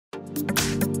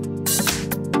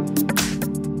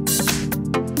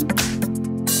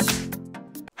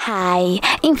Hi,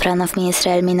 in front of me is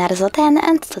REALME Narzo 10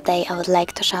 and today I would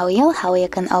like to show you how you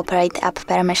can operate the App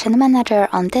Permission Manager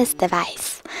on this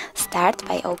device. Start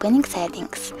by opening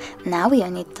Settings. Now you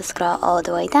need to scroll all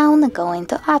the way down, go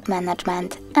into App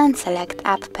Management and select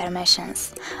App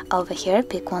Permissions. Over here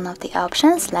pick one of the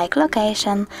options like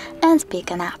Location and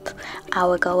pick an app. I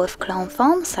will go with Clone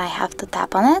Phone, so I have to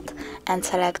tap on it and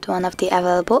select one of the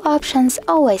available options,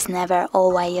 Always, Never,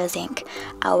 Always Using.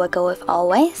 I will go with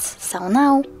Always, so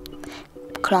now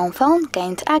Clone Phone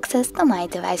gained access to my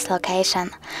device location.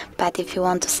 But if you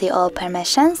want to see all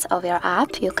permissions of your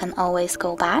app, you can always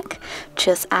go back,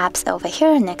 choose Apps over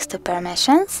here next to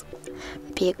Permissions,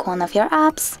 pick one of your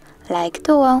apps, like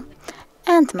Duo,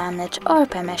 and manage all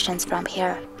permissions from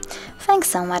here. Thanks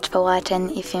so much for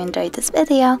watching. If you enjoyed this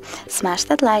video, smash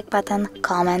that like button,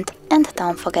 comment, and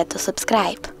don't forget to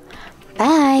subscribe.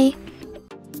 Bye!